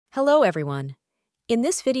Hello everyone. In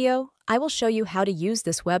this video, I will show you how to use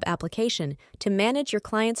this web application to manage your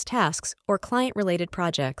client's tasks or client-related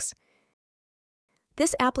projects.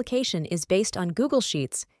 This application is based on Google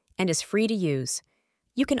Sheets and is free to use.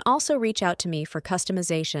 You can also reach out to me for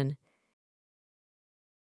customization.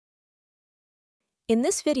 In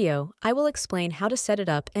this video, I will explain how to set it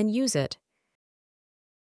up and use it.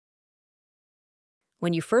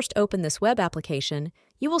 When you first open this web application,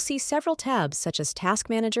 you will see several tabs such as Task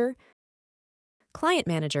Manager, Client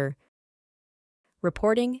Manager,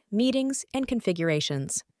 Reporting, Meetings, and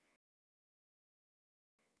Configurations.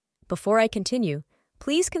 Before I continue,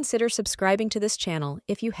 please consider subscribing to this channel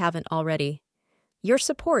if you haven't already. Your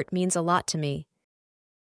support means a lot to me.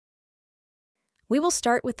 We will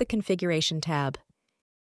start with the Configuration tab.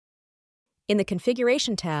 In the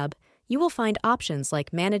Configuration tab, you will find options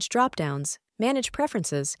like Manage Dropdowns, Manage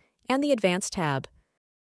Preferences, and the Advanced tab.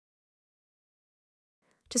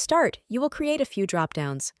 To start, you will create a few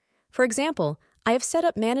dropdowns. For example, I have set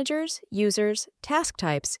up managers, users, task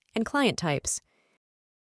types, and client types.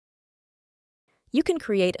 You can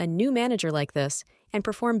create a new manager like this and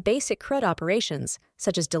perform basic CRUD operations,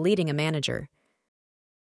 such as deleting a manager.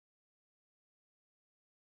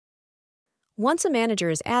 Once a manager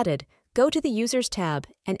is added, go to the Users tab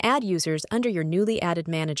and add users under your newly added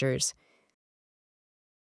managers.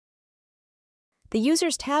 The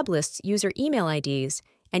Users tab lists user email IDs,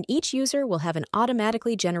 and each user will have an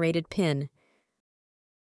automatically generated PIN.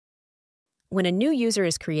 When a new user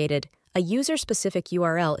is created, a user-specific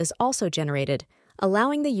URL is also generated,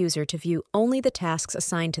 allowing the user to view only the tasks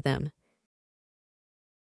assigned to them.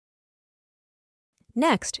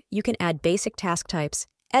 Next, you can add basic task types,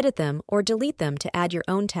 edit them, or delete them to add your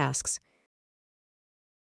own tasks.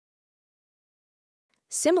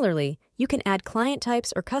 Similarly, you can add client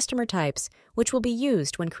types or customer types, which will be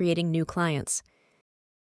used when creating new clients.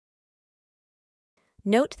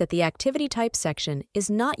 Note that the Activity Type section is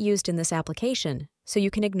not used in this application, so you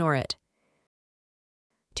can ignore it.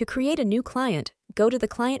 To create a new client, go to the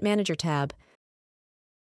Client Manager tab,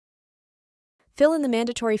 fill in the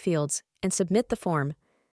mandatory fields, and submit the form.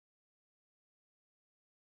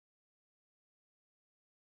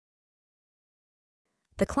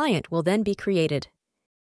 The client will then be created.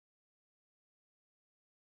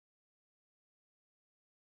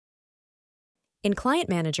 In Client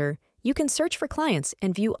Manager, you can search for clients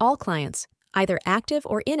and view all clients, either active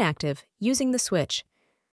or inactive, using the switch.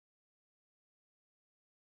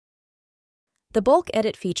 The bulk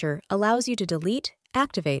edit feature allows you to delete,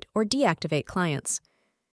 activate, or deactivate clients.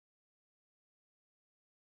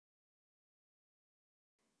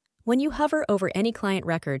 When you hover over any client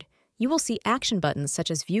record, you will see action buttons such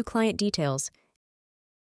as View Client Details,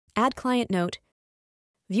 Add Client Note,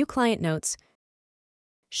 View Client Notes,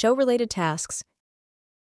 Show Related Tasks,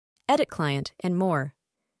 Edit Client, and more.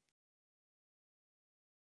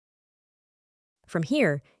 From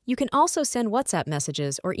here, you can also send WhatsApp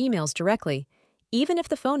messages or emails directly, even if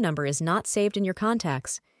the phone number is not saved in your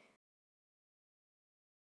contacts.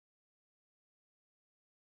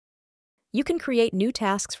 You can create new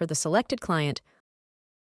tasks for the selected client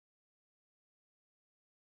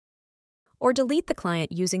or delete the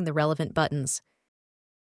client using the relevant buttons.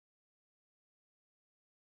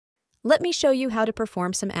 Let me show you how to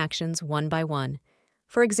perform some actions one by one.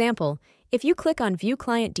 For example, if you click on View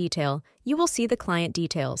Client Detail, you will see the client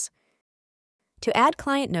details. To add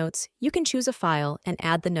client notes, you can choose a file and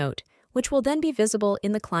add the note, which will then be visible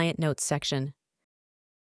in the Client Notes section.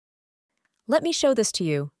 Let me show this to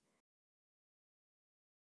you.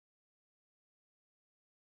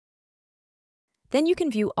 Then you can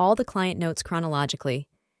view all the client notes chronologically.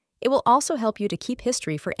 It will also help you to keep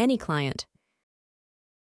history for any client.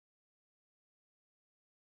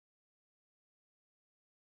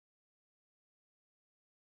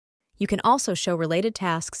 You can also show related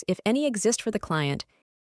tasks if any exist for the client,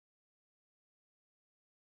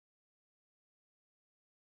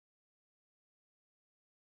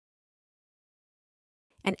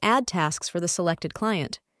 and add tasks for the selected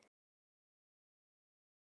client.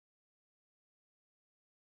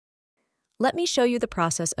 Let me show you the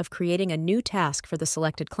process of creating a new task for the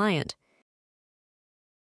selected client.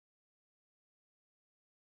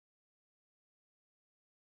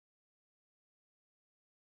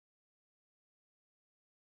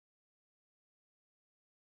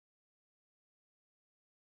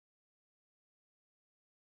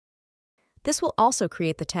 This will also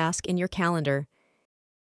create the task in your calendar.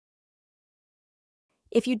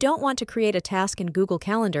 If you don't want to create a task in Google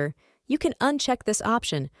Calendar, you can uncheck this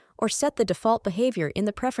option or set the default behavior in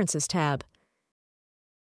the Preferences tab.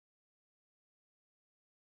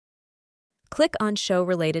 Click on Show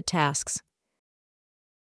Related Tasks.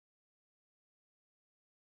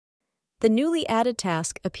 The newly added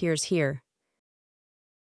task appears here.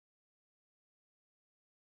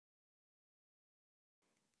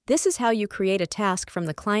 This is how you create a task from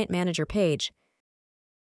the Client Manager page.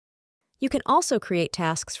 You can also create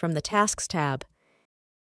tasks from the Tasks tab.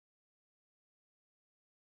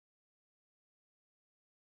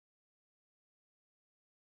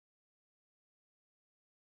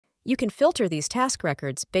 You can filter these task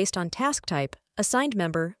records based on task type, assigned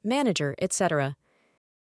member, manager, etc.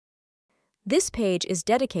 This page is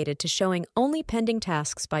dedicated to showing only pending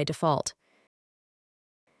tasks by default.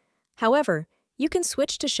 However, you can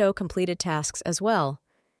switch to show completed tasks as well.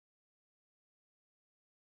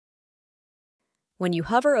 When you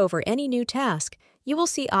hover over any new task, you will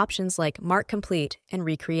see options like Mark Complete and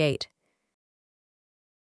Recreate.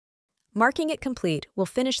 Marking it complete will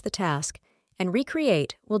finish the task, and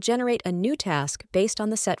Recreate will generate a new task based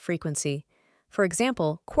on the set frequency. For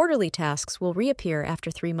example, quarterly tasks will reappear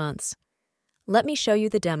after 3 months. Let me show you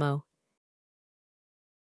the demo.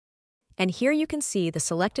 And here you can see the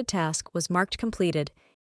selected task was marked completed,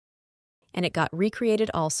 and it got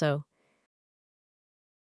recreated also.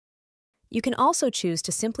 You can also choose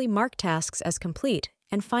to simply mark tasks as complete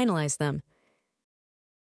and finalize them.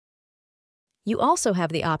 You also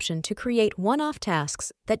have the option to create one-off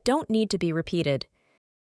tasks that don't need to be repeated.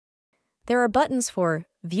 There are buttons for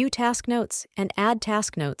View Task Notes and Add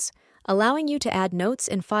Task Notes, allowing you to add notes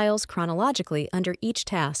and files chronologically under each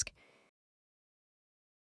task.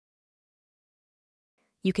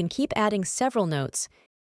 You can keep adding several notes.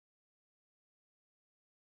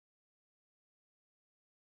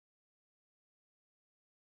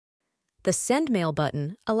 The Send Mail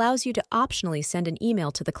button allows you to optionally send an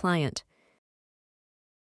email to the client.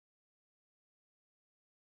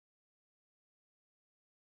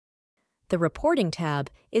 The Reporting tab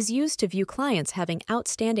is used to view clients having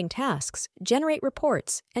outstanding tasks, generate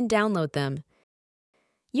reports, and download them.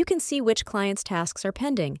 You can see which clients' tasks are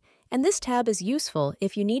pending, and this tab is useful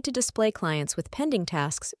if you need to display clients with pending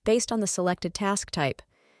tasks based on the selected task type.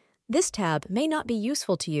 This tab may not be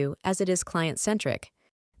useful to you as it is client-centric.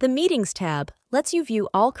 The Meetings tab lets you view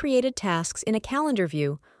all created tasks in a calendar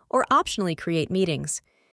view or optionally create meetings.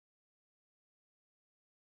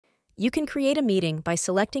 You can create a meeting by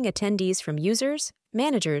selecting attendees from users,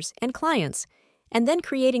 managers, and clients, and then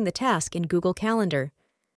creating the task in Google Calendar.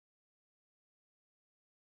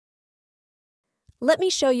 Let me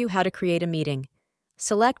show you how to create a meeting.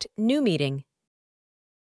 Select New Meeting.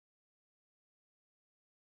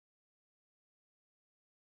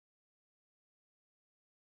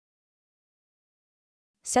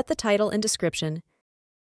 Set the title and description.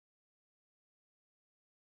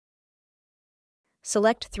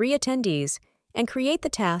 Select 3 attendees and create the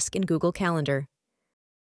task in Google Calendar.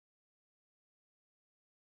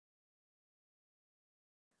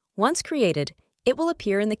 Once created, it will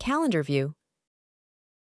appear in the Calendar view.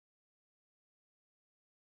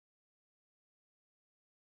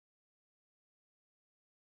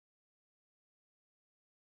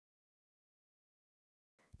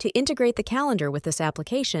 To integrate the calendar with this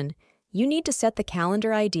application, you need to set the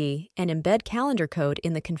calendar ID and embed calendar code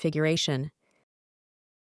in the configuration.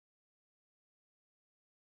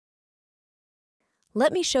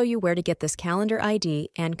 Let me show you where to get this calendar ID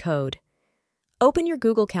and code. Open your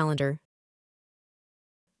Google Calendar.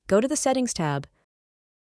 Go to the Settings tab.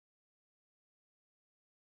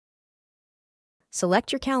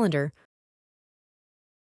 Select your calendar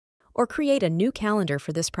or create a new calendar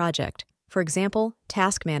for this project. For example,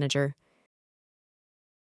 Task Manager.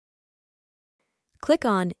 Click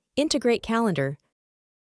on Integrate Calendar.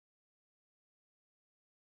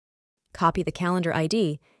 Copy the calendar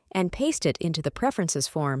ID and paste it into the Preferences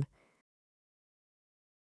form.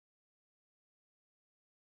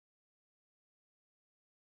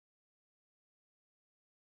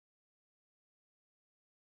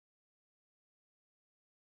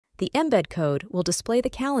 The embed code will display the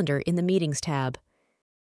calendar in the Meetings tab.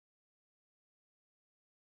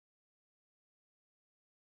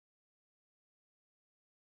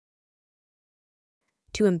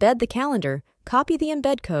 To embed the calendar, copy the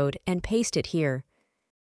embed code and paste it here.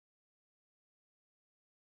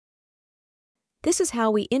 This is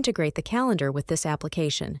how we integrate the calendar with this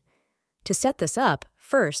application. To set this up,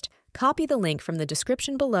 first, copy the link from the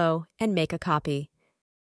description below and make a copy.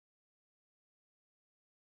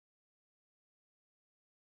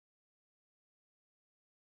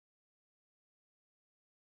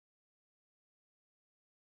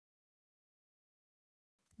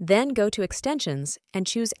 Then go to Extensions and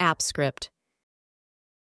choose App Script.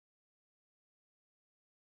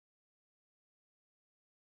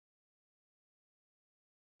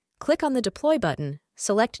 Click on the Deploy button,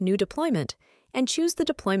 select New Deployment, and choose the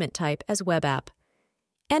deployment type as Web App.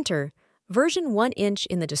 Enter version 1 inch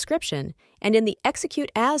in the description, and in the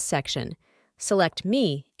Execute As section, select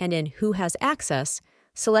Me, and in Who Has Access,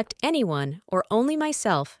 select Anyone or Only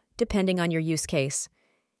Myself, depending on your use case.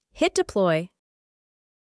 Hit Deploy.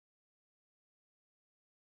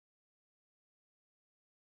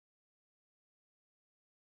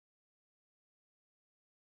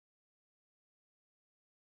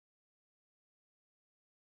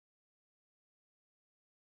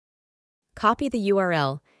 Copy the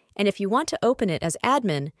URL, and if you want to open it as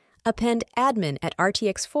admin, append admin at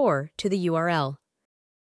RTX4 to the URL.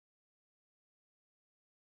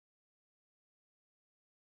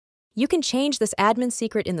 You can change this admin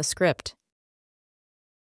secret in the script.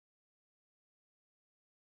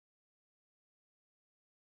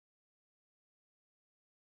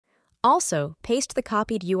 Also, paste the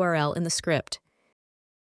copied URL in the script.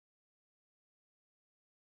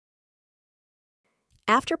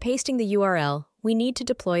 After pasting the URL, we need to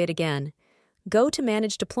deploy it again. Go to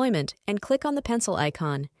Manage Deployment and click on the pencil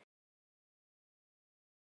icon.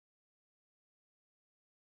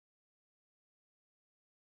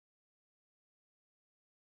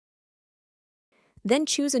 Then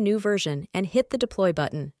choose a new version and hit the Deploy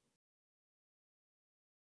button.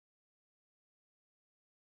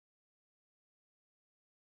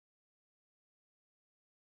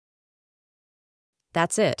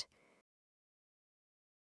 That's it.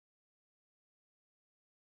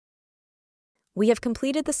 We have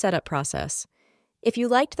completed the setup process. If you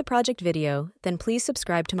liked the project video, then please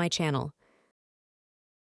subscribe to my channel.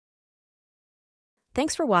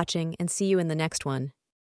 Thanks for watching, and see you in the next one.